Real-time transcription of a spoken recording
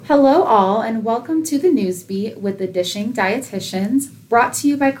Hello all, and welcome to the Newsbeat with the Dishing Dietitians, brought to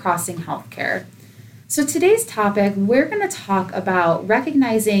you by Crossing Healthcare. So today's topic, we're going to talk about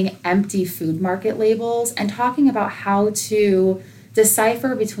recognizing empty food market labels and talking about how to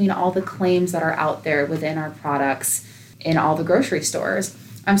decipher between all the claims that are out there within our products in all the grocery stores.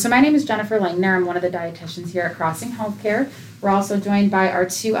 So my name is Jennifer Langner. I'm one of the dietitians here at Crossing Healthcare. We're also joined by our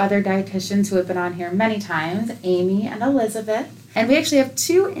two other dietitians who have been on here many times, Amy and Elizabeth. And we actually have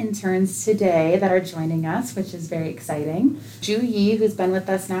two interns today that are joining us, which is very exciting. Ju Yi, who's been with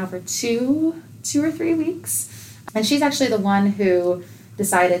us now for two or 3 weeks. And she's actually the one who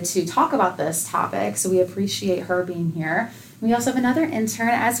decided to talk about this topic, so we appreciate her being here. We also have another intern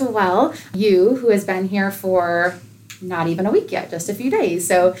as well, Yu, who has been here for not even a week yet, just a few days.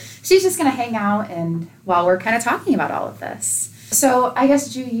 So she's just going to hang out and while we're kind of talking about all of this. So I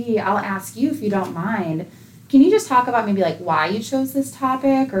guess, Ju Yi, I'll ask you if you don't mind. Can you just talk about maybe like why you chose this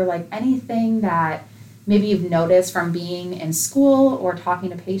topic or like anything that maybe you've noticed from being in school or talking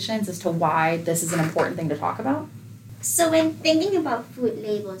to patients as to why this is an important thing to talk about? So when thinking about food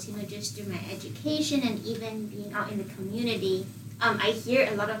labels, just through my education and even being out in the community, I hear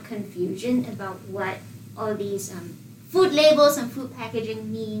a lot of confusion about what all these food labels and food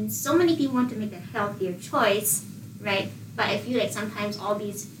packaging means. So many people want to make a healthier choice, right? But I feel like sometimes all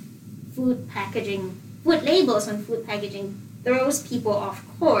these food labels on food packaging throws people off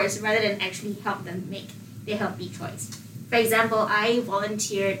course rather than actually help them make their healthy choice. For example, I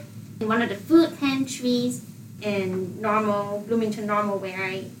volunteered in one of the food pantries in Bloomington Normal, where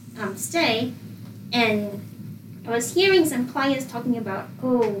I stay, and I was hearing some clients talking about,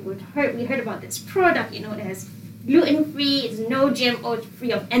 we heard about this product, it has gluten-free, it's no GMO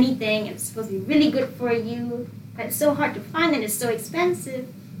free of anything, and it's supposed to be really good for you, but it's so hard to find and it's so expensive.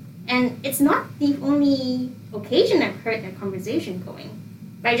 And it's not the only occasion I've heard that conversation going,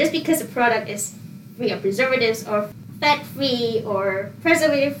 right? Just because a product is free of preservatives or fat-free or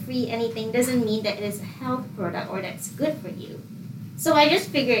preservative-free anything doesn't mean that it is a health product or that's good for you. So I just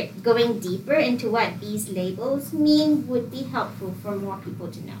figured going deeper into what these labels mean would be helpful for more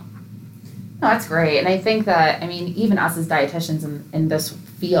people to know. No, that's great. And I think that, even us as dietitians in this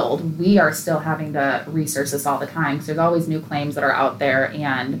field, we are still having to research this all the time. So there's always new claims that are out there,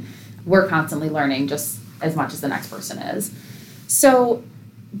 and we're constantly learning just as much as the next person is. So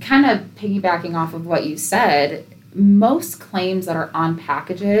kind of piggybacking off of what you said, most claims that are on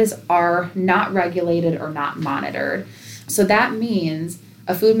packages are not regulated or not monitored. So that means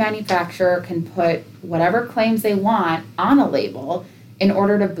a food manufacturer can put whatever claims they want on a label in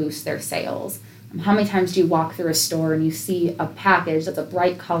order to boost their sales. How many times do you walk through a store and you see a package that's a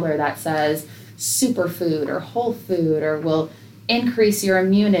bright color that says superfood or whole food or will increase your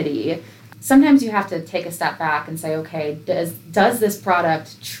immunity? Sometimes you have to take a step back and say, okay, does this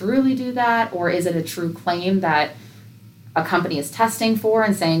product truly do that? Or is it a true claim that a company is testing for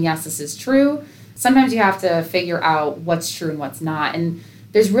and saying, yes, this is true? Sometimes you have to figure out what's true and what's not. And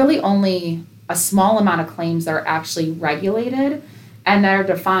there's really only a small amount of claims that are actually regulated and that are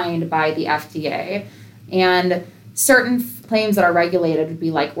defined by the FDA. And certain claims that are regulated would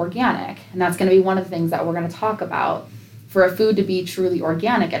be like organic. And that's going to be one of the things that we're going to talk about. For a food to be truly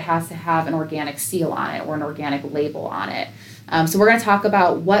organic, it has to have an organic seal on it or an organic label on it. So we're going to talk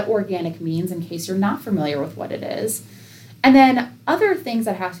about what organic means in case you're not familiar with what it is. And then other things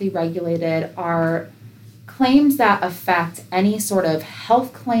that have to be regulated are claims that affect any sort of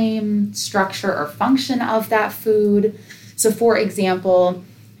health claim, structure, or function of that food. So for example,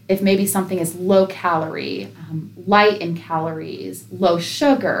 if maybe something is low calorie, light in calories, low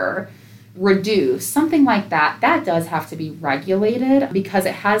sugar, reduced, something like that, that does have to be regulated because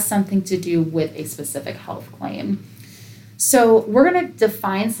it has something to do with a specific health claim. So we're going to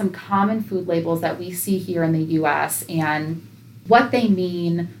define some common food labels that we see here in the U.S. and what they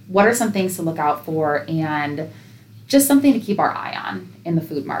mean, what are some things to look out for, and just something to keep our eye on in the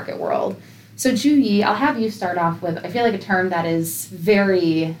food market world. So Ju Yi, I'll have you start off with, I feel like a term that is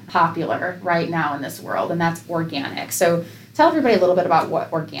very popular right now in this world, and that's organic. So tell everybody a little bit about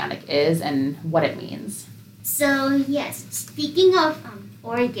what organic is and what it means. So yes, speaking of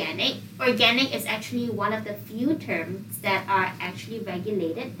organic is actually one of the few terms that are actually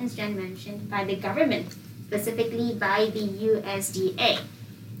regulated, as Jen mentioned, by the government, specifically by the USDA.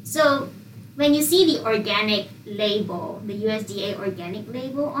 So when you see the organic label, the USDA organic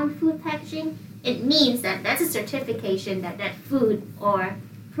label on food packaging, it means that that's a certification that that food or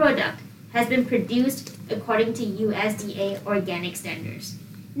product has been produced according to USDA organic standards.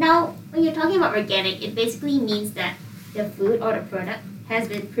 Now, when you're talking about organic, it basically means that the food or the product has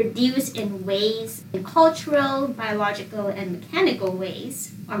been produced in ways, in cultural, biological, and mechanical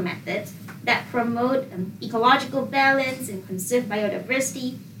ways or methods that promote ecological balance and conserve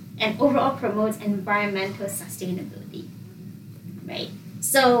biodiversity and overall promotes environmental sustainability, right?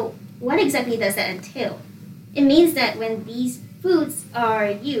 So what exactly does that entail? It means that when these foods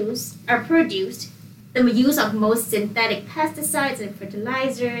are produced, the use of most synthetic pesticides and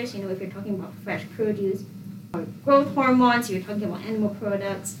fertilizers, if you're talking about fresh produce, or growth hormones, you're talking about animal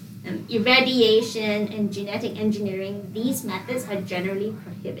products, irradiation and genetic engineering, these methods are generally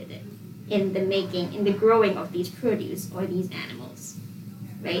prohibited in the growing of these produce or these animals,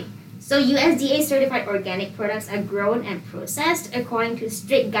 right? So USDA certified organic products are grown and processed according to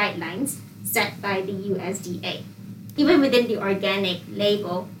strict guidelines set by the USDA. Even within the organic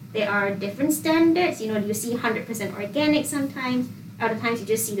label, there are different standards. You see 100% organic sometimes. Other times you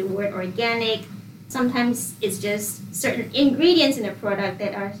just see the word organic. Sometimes it's just certain ingredients in a product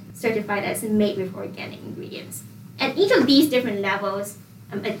that are certified as made with organic ingredients. And each of these different levels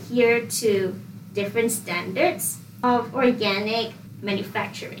adhere to different standards of organic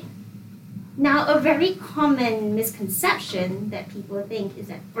manufacturing. Now, a very common misconception that people think is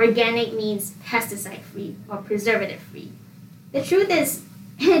that organic means pesticide-free or preservative-free. The truth is,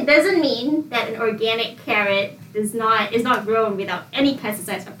 it doesn't mean that an organic carrot is not grown without any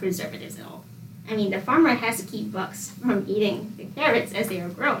pesticides or preservatives at all. I mean, the farmer has to keep bugs from eating the carrots as they are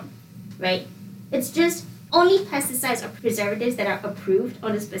grown, right? It's just only pesticides or preservatives that are approved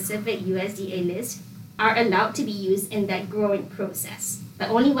on a specific USDA list are allowed to be used in that growing process. But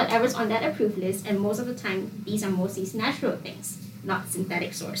only whatever's on that approved list, and most of the time, these are mostly natural things, not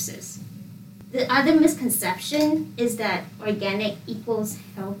synthetic sources. The other misconception is that organic equals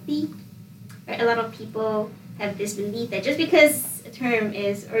healthy. Right? A lot of people have this belief that just because a term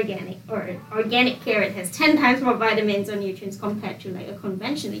is organic or organic carrot has 10 times more vitamins or nutrients compared to like a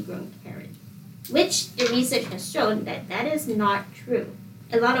conventionally grown carrot, which the research has shown that is not true.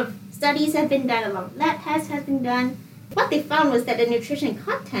 A lot of studies have been done, a lot of lab tests have been done. What they found was that the nutrition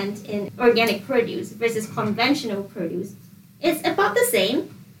content in organic produce versus conventional produce is about the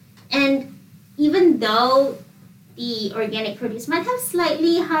same. And even though the organic produce might have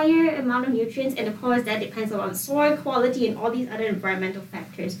slightly higher amount of nutrients, and of course that depends on soil quality and all these other environmental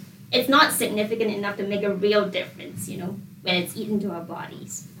factors, it's not significant enough to make a real difference, when it's eaten to our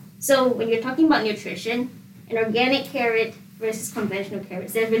bodies. So when you're talking about nutrition, an organic carrot versus conventional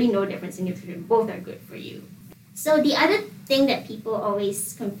carrots, there's really no difference in nutrition. Both are good for you. So the other thing that people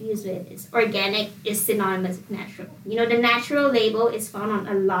always confuse with is organic is synonymous with natural. The natural label is found on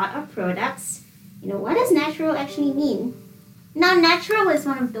a lot of products. What does natural actually mean? Now, natural is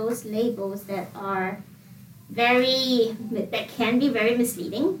one of those labels that can be very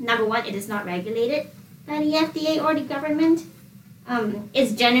misleading. Number one, it is not regulated by the FDA or the government.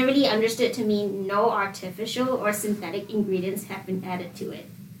 It's generally understood to mean no artificial or synthetic ingredients have been added to it,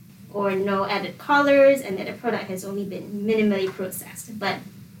 or no added colors, and that the product has only been minimally processed. But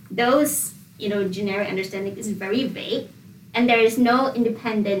those, generic understanding is very vague, and there is no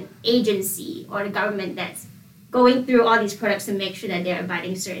independent agency or the government that's going through all these products to make sure that they're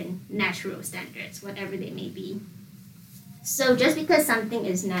abiding certain natural standards, whatever they may be. So just because something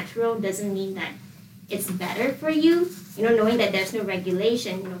is natural doesn't mean that it's better for you. Knowing that there's no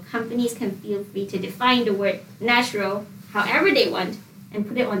regulation, companies can feel free to define the word natural however they want and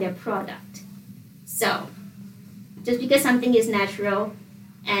put it on their product. So, just because something is natural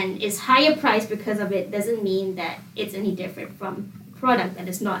and is higher priced because of it doesn't mean that it's any different from a product that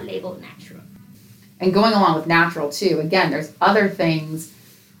is not labeled natural. And going along with natural too, again, there's other things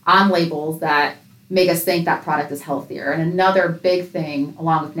on labels that make us think that product is healthier. And another big thing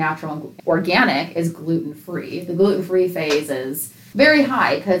along with natural and organic is gluten-free. The gluten-free phase is very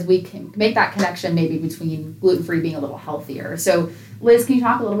high because we can make that connection maybe between gluten-free being a little healthier. So Liz, can you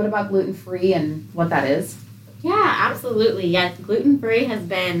talk a little bit about gluten-free and what that is? Yeah, absolutely. Yes, gluten-free has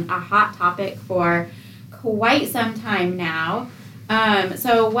been a hot topic for quite some time now.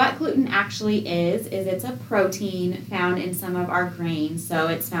 So what gluten actually is it's a protein found in some of our grains. So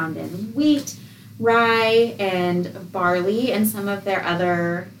it's found in wheat, rye, and barley, and some of their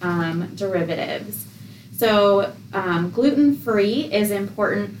other derivatives. So gluten-free is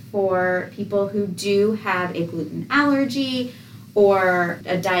important for people who do have a gluten allergy or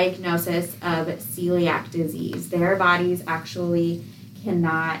a diagnosis of celiac disease. Their bodies actually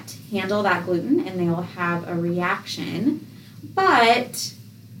cannot handle that gluten and they will have a reaction. But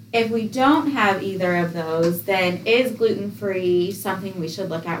if we don't have either of those, then is gluten-free something we should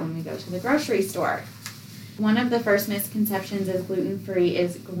look at when we go to the grocery store? One of the first misconceptions is gluten-free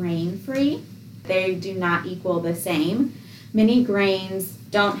is grain-free. They do not equal the same. many grains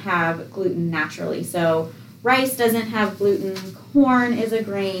don't have gluten naturally. So rice doesn't have gluten, corn is a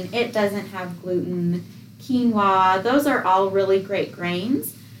grain, it doesn't have gluten, quinoa, those are all really great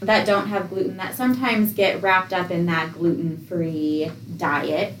grains that don't have gluten that sometimes get wrapped up in that gluten-free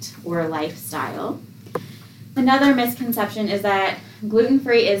diet or lifestyle. Another misconception is that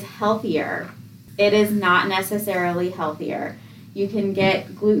gluten-free is healthier. It is not necessarily healthier. You can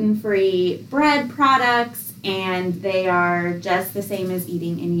get gluten-free bread products and they are just the same as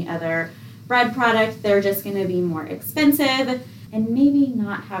eating any other bread product. They're just going to be more expensive and maybe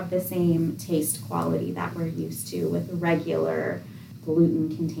not have the same taste quality that we're used to with regular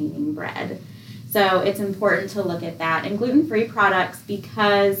gluten-containing bread. So it's important to look at that. And gluten-free products,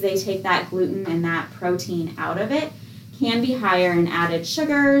 because they take that gluten and that protein out of it, can be higher in added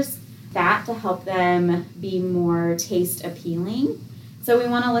sugars, fat to help them be more taste appealing. So we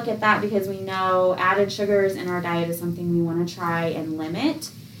want to look at that because we know added sugars in our diet is something we want to try and limit.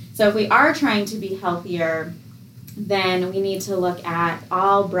 So if we are trying to be healthier, then we need to look at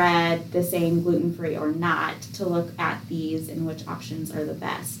all bread the same, gluten-free or not, to look at these and which options are the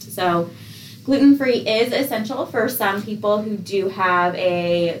best. So gluten-free is essential for some people who do have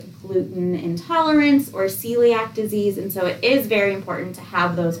a gluten intolerance or celiac disease, and so it is very important to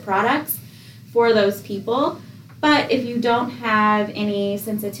have those products for those people. But if you don't have any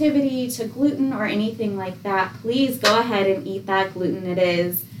sensitivity to gluten or anything like that, please go ahead and eat that gluten. It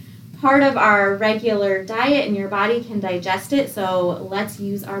is part of our regular diet and your body can digest it, so let's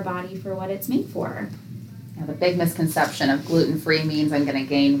use our body for what it's made for. Yeah, the big misconception of gluten-free means I'm going to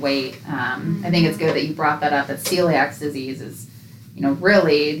gain weight. I think it's good that you brought that up, that celiac disease is,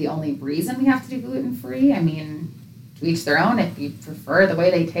 really the only reason we have to do gluten-free. I mean, to each their own if you prefer the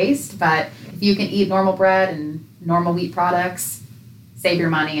way they taste, but if you can eat normal bread and normal wheat products, save your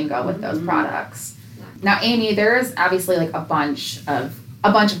money and go with those products. Now, Amy, there's obviously like a bunch of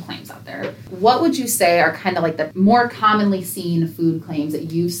claims out there. What would you say are kind of like the more commonly seen food claims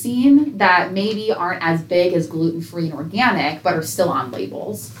that you've seen that maybe aren't as big as gluten-free and organic, but are still on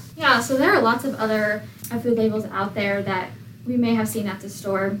labels? Yeah, so there are lots of other food labels out there that we may have seen at the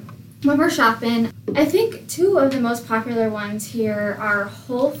store when we're shopping. I think two of the most popular ones here are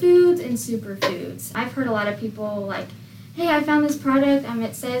whole foods and superfoods. I've heard a lot of people like, hey, I found this product,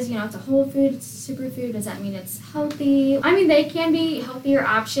 it says, it's a whole food, it's a superfood, does that mean it's healthy? I mean, they can be healthier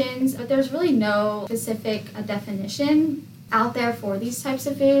options, but there's really no specific definition out there for these types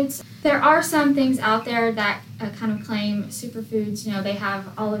of foods. There are some things out there that kind of claim superfoods, they have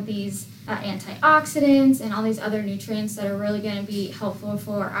all of these antioxidants and all these other nutrients that are really going to be helpful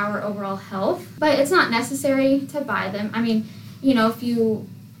for our overall health, but it's not necessary to buy them. I mean,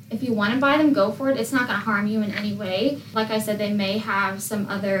 if you want to buy them, go for it. It's not going to harm you in any way. Like I said, they may have some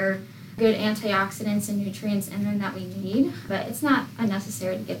other good antioxidants and nutrients in them that we need, but it's not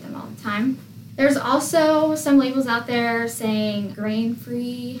unnecessary to get them all the time. There's also some labels out there saying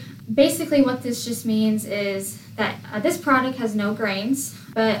grain-free. Basically, what this just means is that this product has no grains,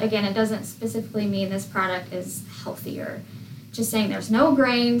 but again, it doesn't specifically mean this product is healthier. Just saying there's no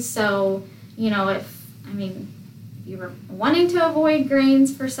grains, so, if you were wanting to avoid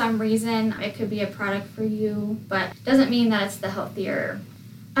grains for some reason, it could be a product for you, but it doesn't mean that it's the healthier.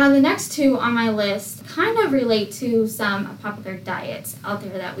 The next two on my list kind of relate to some popular diets out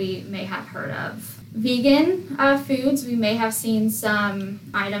there that we may have heard of. Vegan foods, we may have seen some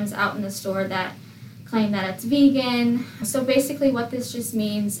items out in the store that claim that it's vegan. So basically what this just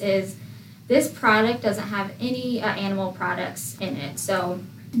means is this product doesn't have any animal products in it. So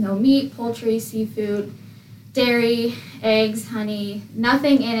no meat, poultry, seafood, dairy, eggs, honey,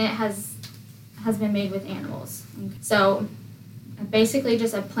 nothing in it has been made with animals. So basically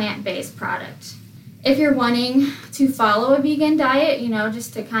just a plant-based product. If you're wanting to follow a vegan diet,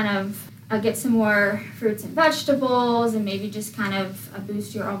 just to kind of get some more fruits and vegetables and maybe just kind of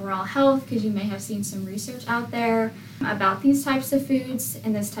boost your overall health, because you may have seen some research out there about these types of foods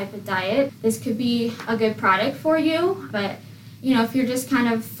and this type of diet, this could be a good product for you. But if you're just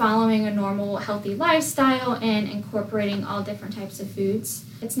kind of following a normal healthy lifestyle and incorporating all different types of foods,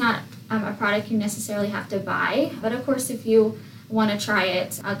 it's not a product you necessarily have to buy. But of course, if you want to try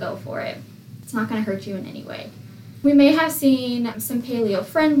it, go for it. It's not going to hurt you in any way. We may have seen some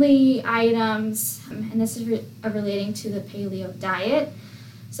paleo-friendly items, and this is relating to the paleo diet.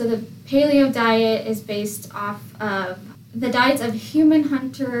 So the paleo diet is based off of the diets of human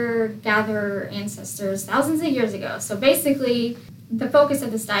hunter-gatherer ancestors thousands of years ago. So basically, the focus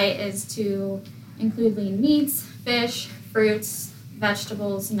of this diet is to include lean meats, fish, fruits,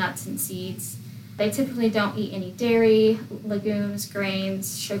 vegetables, nuts, and seeds. They typically don't eat any dairy, legumes,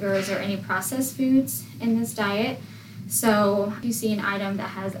 grains, sugars, or any processed foods in this diet. So if you see an item that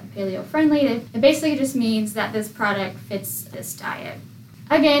has a paleo-friendly, it basically just means that this product fits this diet.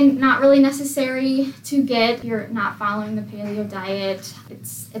 Again, not really necessary to get if you're not following the paleo diet.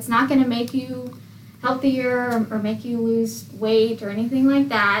 It's not going to make you healthier or make you lose weight or anything like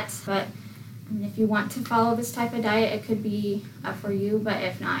that. But if you want to follow this type of diet, it could be for you. But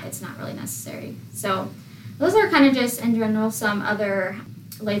if not, it's not really necessary. So those are kind of just in general some other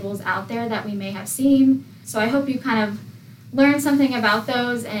labels out there that we may have seen. So I hope you kind of learn something about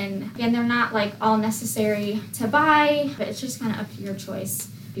those, and again, they're not like all necessary to buy, but it's just kind of up to your choice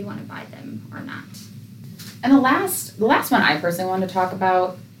if you want to buy them or not. And the last one I personally want to talk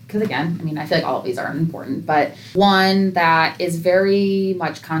about, because again, I mean, I feel like all of these are important, but one that is very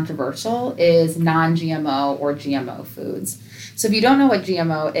much controversial is non-GMO or GMO foods. So if you don't know what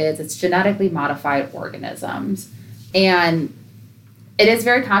GMO is, it's genetically modified organisms. And it is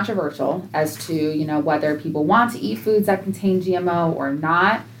very controversial as to, whether people want to eat foods that contain GMO or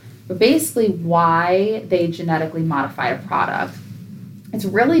not, but basically why they genetically modify a product. It's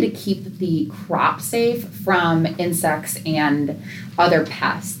really to keep the crop safe from insects and other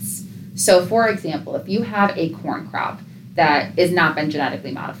pests. So for example, if you have a corn crop that has not been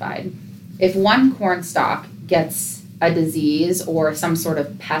genetically modified, if one corn stalk gets a disease or some sort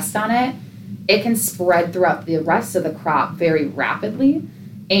of pest on it, it can spread throughout the rest of the crop very rapidly,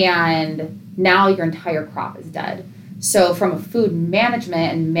 and now your entire crop is dead. So from a food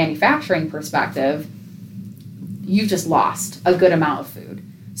management and manufacturing perspective, you've just lost a good amount of food.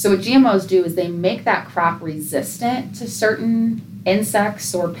 So what GMOs do is they make that crop resistant to certain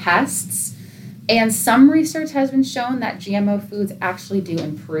insects or pests, and some research has been shown that GMO foods actually do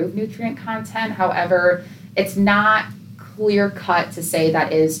improve nutrient content. However, it's not clear cut to say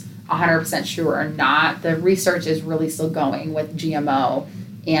that is 100% sure or not. The research is really still going with GMO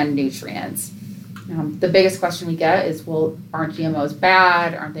and nutrients. The biggest question we get is, well, aren't GMOs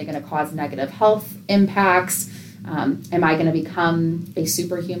bad? Aren't they going to cause negative health impacts? Am I going to become a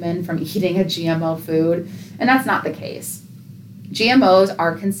superhuman from eating a GMO food? And that's not the case. GMOs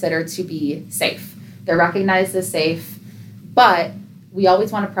are considered to be safe. They're recognized as safe, but we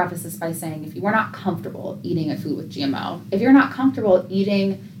always want to preface this by saying if you are not comfortable eating a food with GMO, if you're not comfortable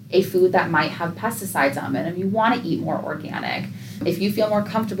eating a food that might have pesticides on it, and you want to eat more organic, if you feel more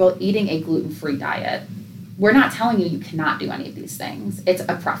comfortable eating a gluten-free diet, we're not telling you cannot do any of these things. It's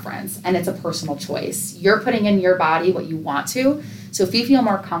a preference and it's a personal choice. You're putting in your body what you want to. So if you feel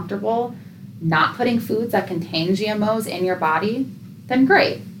more comfortable not putting foods that contain GMOs in your body, then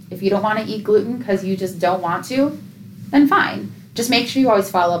great. If you don't want to eat gluten because you just don't want to, then fine. Just make sure you always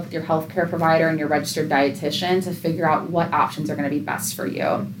follow up with your healthcare provider and your registered dietitian to figure out what options are going to be best for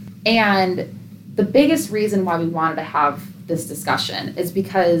you. And the biggest reason why we wanted to have this discussion is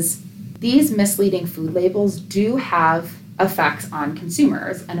because these misleading food labels do have effects on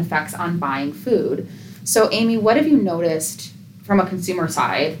consumers and effects on buying food. So Amy, what have you noticed from a consumer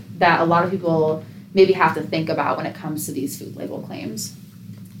side that a lot of people maybe have to think about when it comes to these food label claims?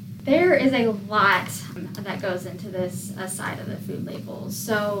 There is a lot that goes into this side of the food labels.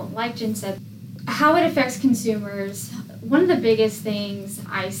 So like Jen said, how it affects consumers, one of the biggest things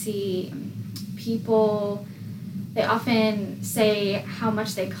I see people, they often say how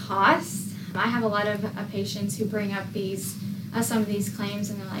much they cost. I have a lot of patients who bring up some of these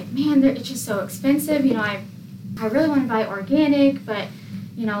claims, and they're like, man, it's just so expensive. I really want to buy organic, but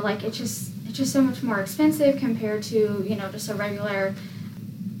it's just so much more expensive compared to just a regular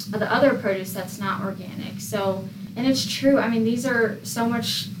the other produce that's not organic. So, and it's true. I mean, these are so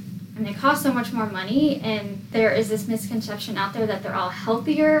much, and they cost so much more money, and there is this misconception out there that they're all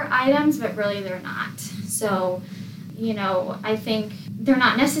healthier items, but really they're not. So, I think they're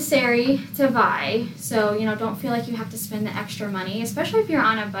not necessary to buy. So, don't feel like you have to spend the extra money, especially if you're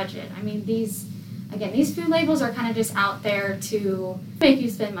on a budget. I mean, these food labels are kind of just out there to make you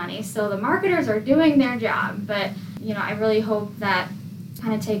spend money. So the marketers are doing their job, but, I really hope that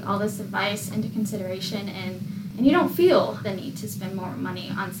kind of take all this advice into consideration and you don't feel the need to spend more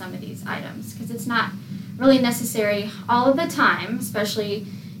money on some of these items because it's not really necessary all of the time, especially,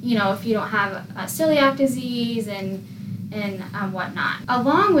 if you don't have a celiac disease and whatnot.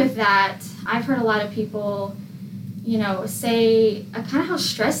 Along with that, I've heard a lot of people, say kind of how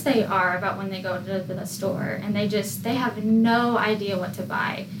stressed they are about when they go to the store and they have no idea what to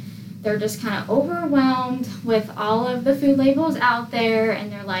buy. They're just kind of overwhelmed with all of the food labels out there,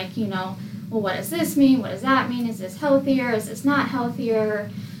 and they're like, well, what does this mean? What does that mean? Is this healthier? Is this not healthier?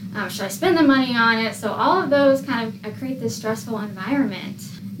 Should I spend the money on it? So all of those kind of create this stressful environment.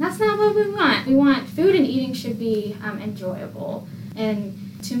 And that's not what we want. We want food and eating should be enjoyable.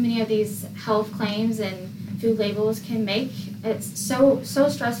 And too many of these health claims and food labels can make. It's so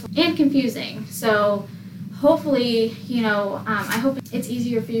stressful and confusing. So hopefully, I hope it's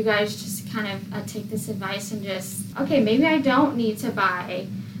easier for you guys just to kind of take this advice and just, okay, maybe I don't need to buy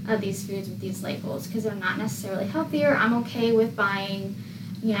these foods with these labels because they're not necessarily healthier. I'm okay with buying,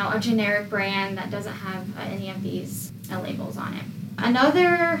 a generic brand that doesn't have any of these labels on it.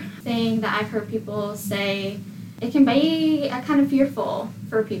 Another thing that I've heard people say, it can be kind of fearful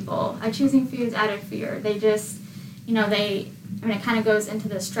for people, choosing foods out of fear. They just, it kind of goes into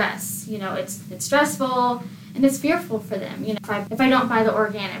the stress. It's stressful and it's fearful for them. If I don't buy the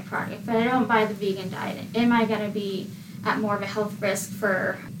organic product, if I don't buy the vegan diet, am I going to be at more of a health risk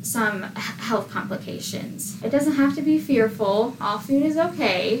for some health complications? It doesn't have to be fearful. All food is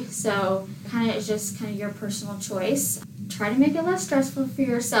okay. So it's just your personal choice. Try to make it less stressful for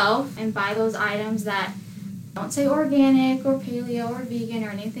yourself and buy those items that don't say organic or paleo or vegan or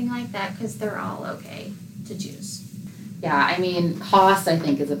anything like that, because they're all okay to choose. Yeah, cost, I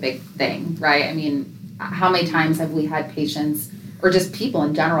think, is a big thing, right? How many times have we had patients or just people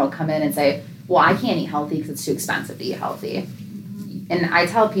in general come in and say, well, I can't eat healthy because it's too expensive to eat healthy. And I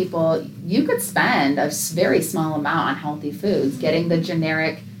tell people, you could spend a very small amount on healthy foods. Getting the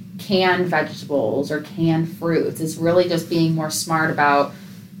generic canned vegetables or canned fruits is really just being more smart about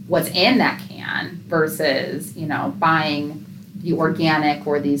what's in that can versus, buying the organic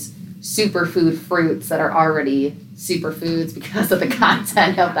or these superfood fruits that are already superfoods because of the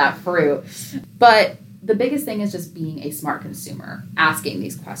content of that fruit. But the biggest thing is just being a smart consumer, asking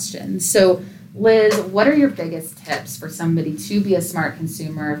these questions. So Liz, what are your biggest tips for somebody to be a smart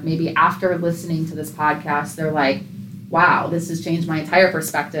consumer? If maybe after listening to this podcast, they're like, wow, this has changed my entire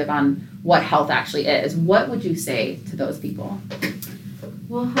perspective on what health actually is. What would you say to those people?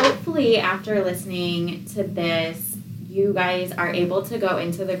 Well, hopefully after listening to this, you guys are able to go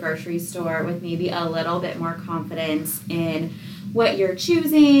into the grocery store with maybe a little bit more confidence in what you're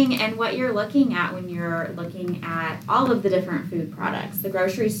choosing and what you're looking at when you're looking at all of the different food products. The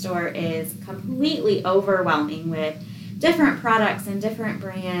grocery store is completely overwhelming with different products and different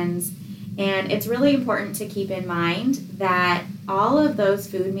brands, and it's really important to keep in mind that all of those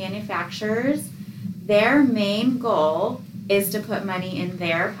food manufacturers, their main goal is to put money in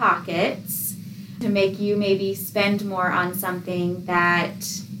their pockets to make you maybe spend more on something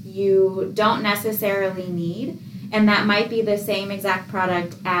that you don't necessarily need. And that might be the same exact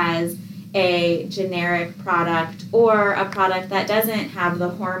product as a generic product or a product that doesn't have the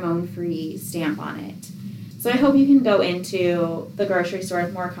hormone-free stamp on it. So I hope you can go into the grocery store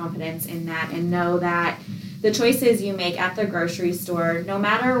with more confidence in that and know that the choices you make at the grocery store, no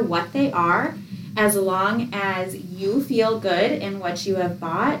matter what they are, as long as you feel good in what you have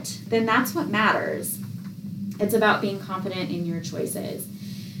bought, then that's what matters. It's about being confident in your choices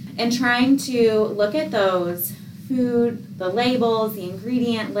and trying to look at those food, the labels, the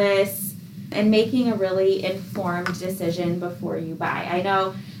ingredient lists, and making a really informed decision before you buy. I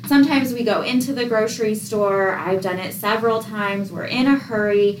know sometimes we go into the grocery store. I've done it several times. We're in a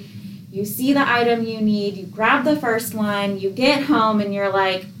hurry. You see the item you need. You grab the first one. You get home and you're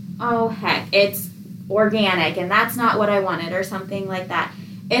like, oh, heck, it's organic and that's not what I wanted or something like that.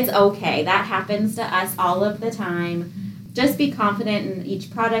 It's okay. That happens to us all of the time. Just be confident in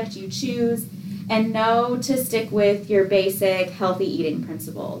each product you choose and know to stick with your basic healthy eating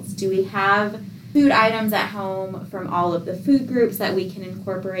principles. Do we have food items at home from all of the food groups that we can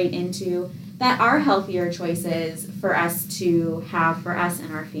incorporate into that are healthier choices for us to have for us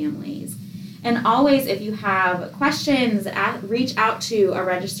and our families? And always, if you have questions, reach out to a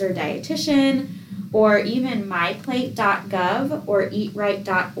registered dietitian, or even myplate.gov or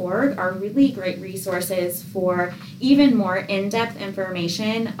eatright.org are really great resources for even more in-depth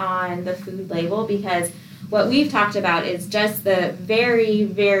information on the food label, because what we've talked about is just the very,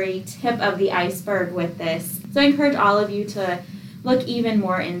 very tip of the iceberg with this. So I encourage all of you to look even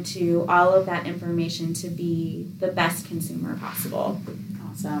more into all of that information to be the best consumer possible.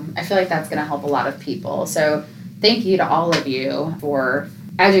 Awesome. I feel like that's going to help a lot of people. So thank you to all of you for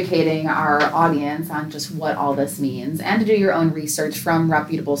educating our audience on just what all this means, and to do your own research from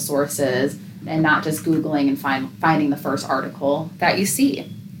reputable sources and not just Googling and finding the first article that you see.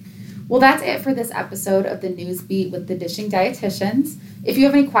 Well, that's it for this episode of the News Beat with the Dishing Dietitians. If you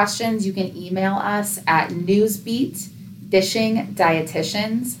have any questions, you can email us at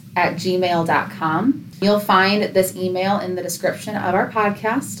newsbeatdishingdietitians@gmail.com. You'll find this email in the description of our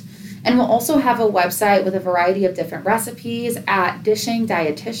podcast. And we'll also have a website with a variety of different recipes at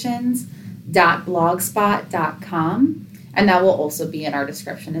dishingdietitians.blogspot.com. And that will also be in our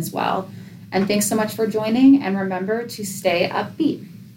description as well. And thanks so much for joining. And remember to stay upbeat.